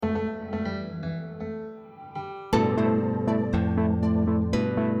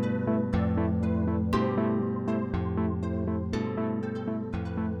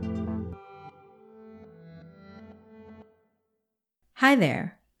Hi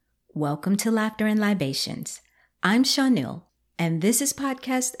there. Welcome to Laughter and Libations. I'm Shawnil, and this is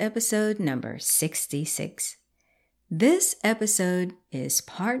podcast episode number 66. This episode is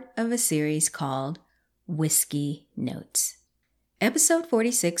part of a series called Whisky Notes. Episode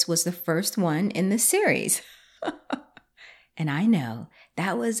 46 was the first one in the series. And I know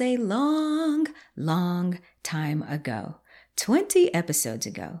that was a long time ago, 20 episodes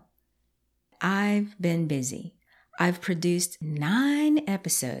ago. I've been busy. I've produced 9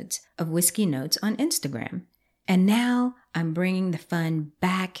 episodes of Whisky Notes on Instagram, and now I'm bringing the fun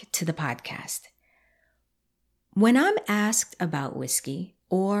back to the podcast. When I'm asked about whiskey,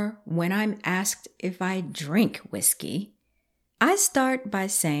 or when I'm asked if I drink whiskey, I start by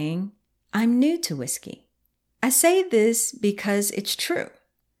saying I'm new to whiskey. I say this because it's true.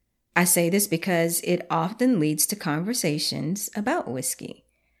 I say this because it often leads to conversations about whiskey.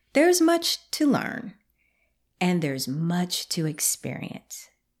 There's much to learn. And there's much to experience.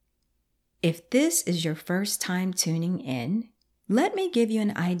 If this is your first time tuning in, let me give you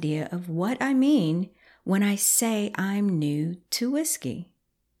an idea of what I mean when I say I'm new to whiskey.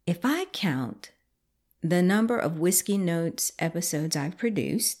 If I count the number of Whisky Notes episodes I've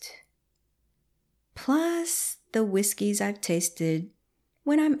produced, plus the whiskeys I've tasted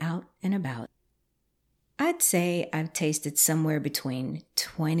when I'm out and about, I'd say I've tasted somewhere between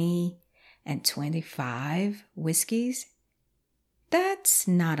 20 and 25 whiskeys. That's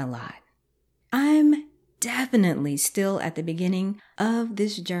not a lot. I'm definitely still at the beginning of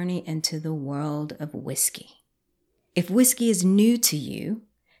this journey into the world of whiskey. If whiskey is new to you,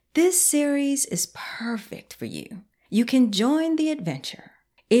 this series is perfect for you. You can join the adventure.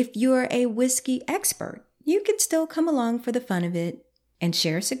 If you're a whiskey expert, you can still come along for the fun of it and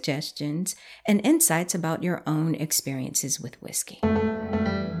share suggestions and insights about your own experiences with whiskey.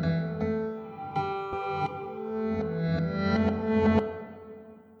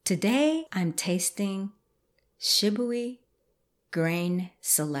 Today, I'm tasting Shibui Grain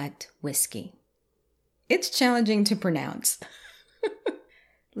Select Whiskey. It's challenging to pronounce.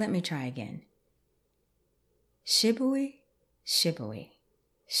 Let me try again. Shibui, Shibui,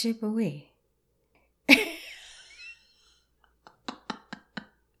 Shibui.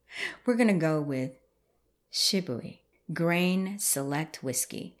 We're going to go with Shibui Grain Select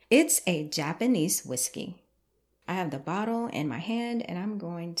Whiskey. It's a Japanese whiskey. I have the bottle in my hand and I'm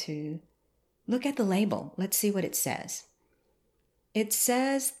going to look at the label. Let's see what it says. It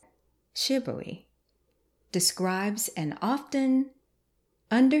says Shibui describes an often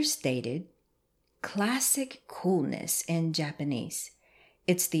understated classic coolness in Japanese.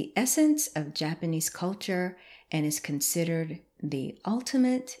 It's the essence of Japanese culture and is considered the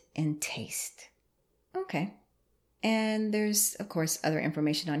ultimate in taste. Okay. And there's, of course, other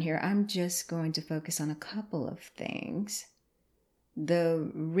information on here. I'm just going to focus on a couple of things. The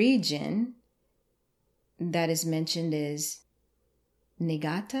region that is mentioned is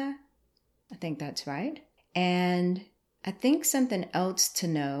Niigata. I think that's right. And I think something else to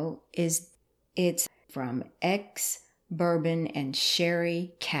know is it's from ex-bourbon and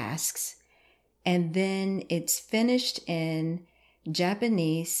sherry casks. And then it's finished in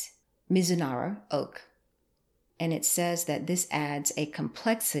Japanese Mizunara oak. And it says that this adds a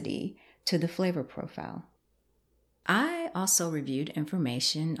complexity to the flavor profile. I also reviewed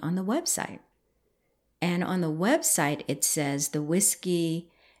information on the website. And on the website, it says the whiskey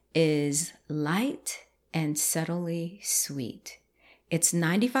is light and subtly sweet. It's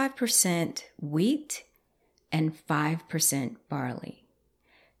 95% wheat and 5% barley.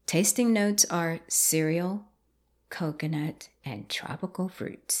 Tasting notes are cereal, coconut, and tropical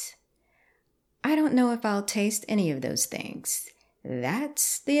fruits. I don't know if I'll taste any of those things.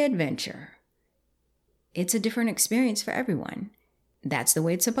 That's the adventure. It's a different experience for everyone. That's the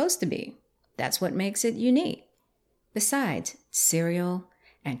way it's supposed to be. That's what makes it unique. Besides, cereal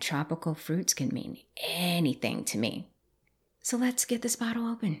and tropical fruits can mean anything to me. So let's get this bottle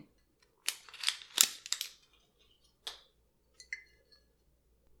open.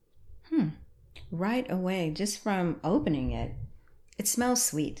 Right away, just from opening it, it smells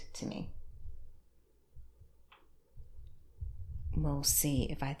sweet to me. We'll see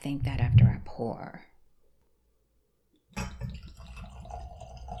if I think that after I pour.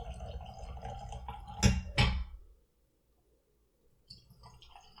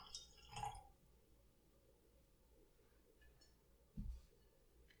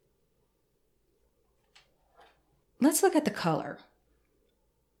 Let's look at the color.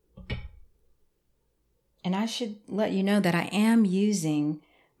 And I should let you know that I am using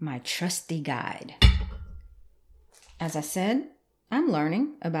my trusty guide. As I said, I'm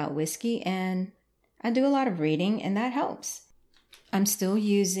learning about whiskey and I do a lot of reading and that helps. I'm still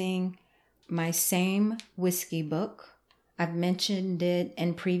using my same whiskey book. I've mentioned it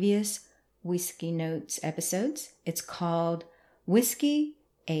in previous Whiskey Notes episodes. It's called Whisky,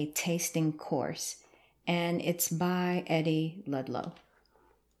 A Tasting Course, and it's by Eddie Ludlow.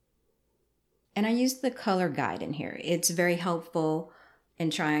 And I used the color guide in here. It's very helpful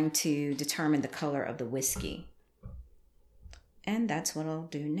in trying to determine the color of the whiskey. And that's what I'll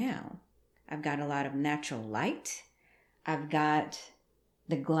do now. I've got a lot of natural light. I've got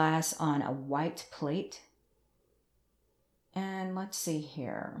the glass on a white plate. And let's see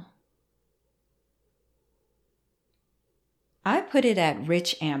here. I put it at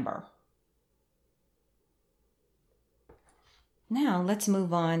rich amber. Now let's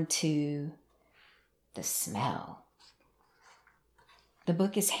move on to the smell. The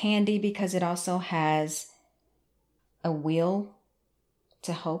book is handy because it also has a wheel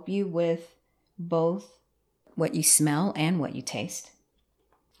to help you with both what you smell and what you taste.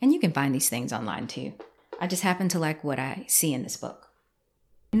 And you can find these things online too. I just happen to like what I see in this book.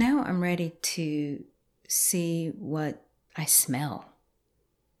 Now I'm ready to see what I smell.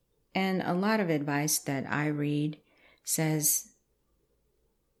 And a lot of advice that I read says,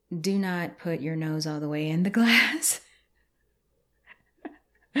 do not put your nose all the way in the glass.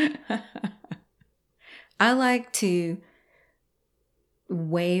 I like to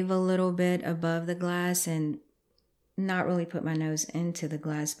wave a little bit above the glass and not really put my nose into the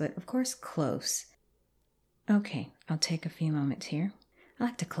glass, but of course close. Okay, I'll take a few moments here. I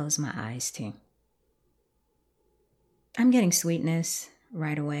like to close my eyes too. I'm getting sweetness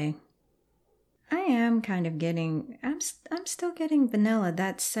right away. I am kind of getting, I'm still getting vanilla.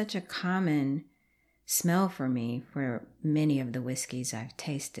 That's such a common smell for me for many of the whiskeys I've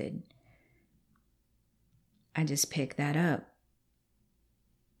tasted. I just picked that up.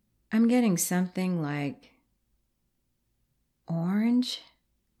 I'm getting something like orange.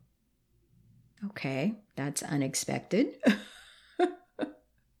 Okay, that's unexpected.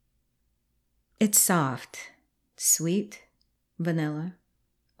 It's soft, sweet, vanilla,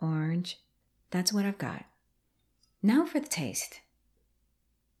 orange. That's what I've got. Now for the taste.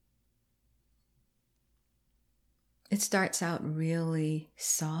 It starts out really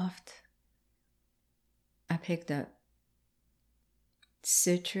soft. I picked up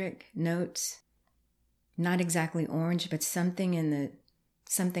citric notes, not exactly orange, but something in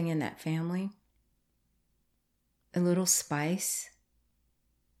that family. A little spice,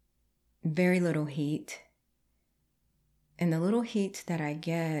 very little heat. And the little heat that I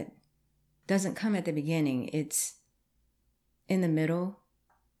get doesn't come at the beginning. It's in the middle.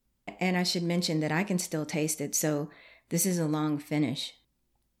 And I should mention that I can still taste it. So this is a long finish.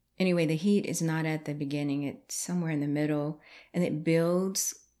 Anyway, the heat is not at the beginning. It's somewhere in the middle. And it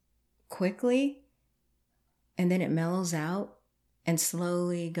builds quickly. And then it mellows out and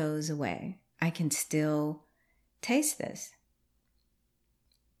slowly goes away. I can still taste this.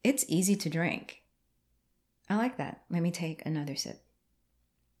 It's easy to drink. I like that. Let me take another sip.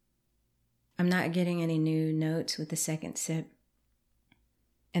 I'm not getting any new notes with the second sip.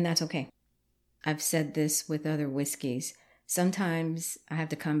 And that's okay. I've said this with other whiskeys. Sometimes I have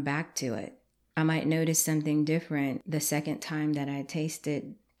to come back to it. I might notice something different the second time that I taste it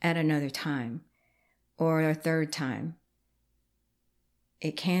at another time or a third time.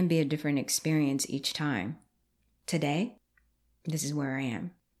 It can be a different experience each time. Today, this is where I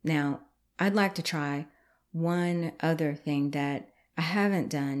am. Now, I'd like to try one other thing that I haven't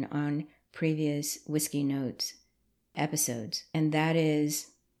done on previous Whiskey Notes episodes, and that is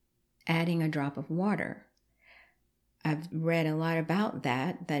adding a drop of water. I've read a lot about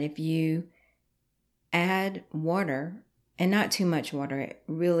that if you add water, and not too much water,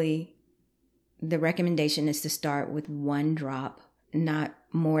 really, the recommendation is to start with 1 drop, not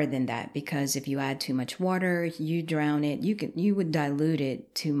more than that, because if you add too much water, you drown it, you would dilute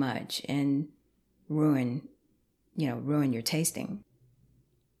it too much and ruin your tasting.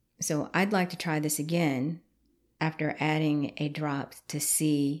 So I'd like to try this again after adding a drop to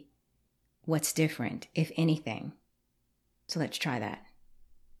see what's different, if anything. So let's try that.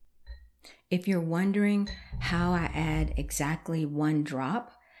 If you're wondering how I add exactly 1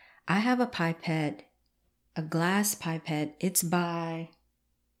 drop, I have a pipette, a glass pipette. It's by,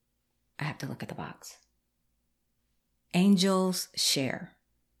 I have to look at the box, Angel's Share.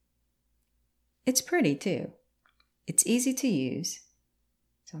 It's pretty too. It's easy to use.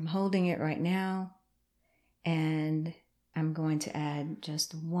 So I'm holding it right now, and I'm going to add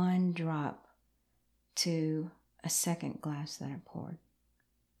just 1 drop to a second glass that I poured.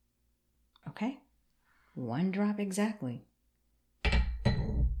 Okay? 1 drop exactly.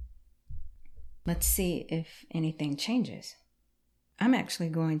 Let's see if anything changes. I'm actually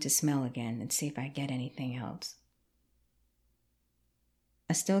going to smell again and see if I get anything else.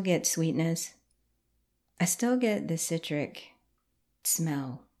 I still get sweetness. I still get the citric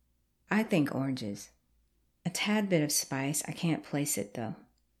smell. I think oranges. A tad bit of spice. I can't place it though.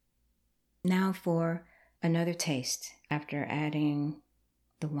 Now for another taste after adding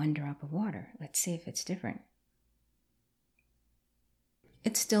the 1 drop of water. Let's see if it's different.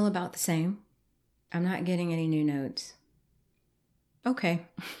 It's still about the same. I'm not getting any new notes. Okay.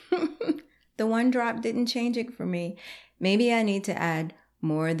 The 1 drop didn't change it for me. Maybe I need to add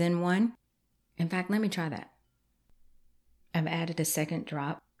more than 1. In fact, let me try that. I've added a 2nd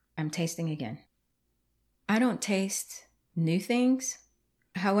drop. I'm tasting again. I don't taste new things.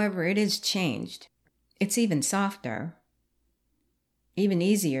 However, it is changed. It's even softer, even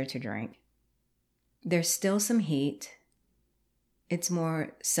easier to drink. There's still some heat. It's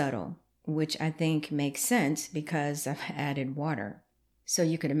more subtle, which I think makes sense because I've added water. So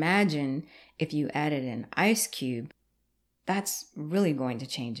you could imagine if you added an ice cube, that's really going to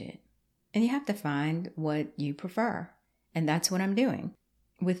change it. And you have to find what you prefer. And that's what I'm doing.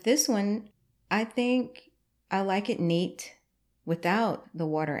 With this one, I think I like it neat without the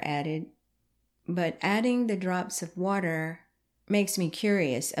water added. But adding the drops of water makes me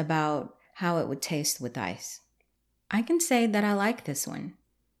curious about how it would taste with ice. I can say that I like this one.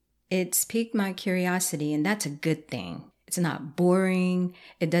 It's piqued my curiosity, and that's a good thing. It's not boring.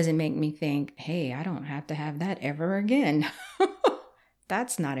 It doesn't make me think, hey, I don't have to have that ever again.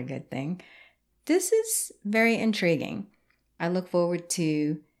 That's not a good thing. This is very intriguing. I look forward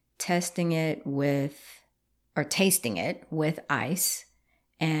to tasting it with ice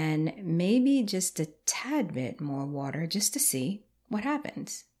and maybe just a tad bit more water just to see what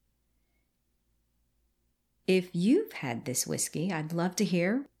happens. If you've had this whiskey, I'd love to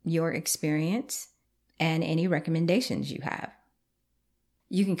hear your experience and any recommendations you have.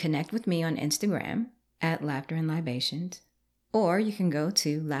 You can connect with me on Instagram at Laughter and Libations, or you can go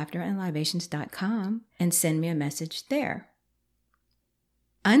to laughterandlibations.com and send me a message there.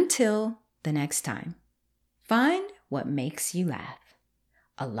 Until the next time, find what makes you laugh,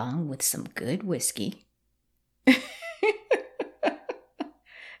 along with some good whiskey.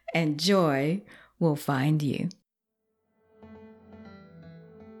 And joy will find you.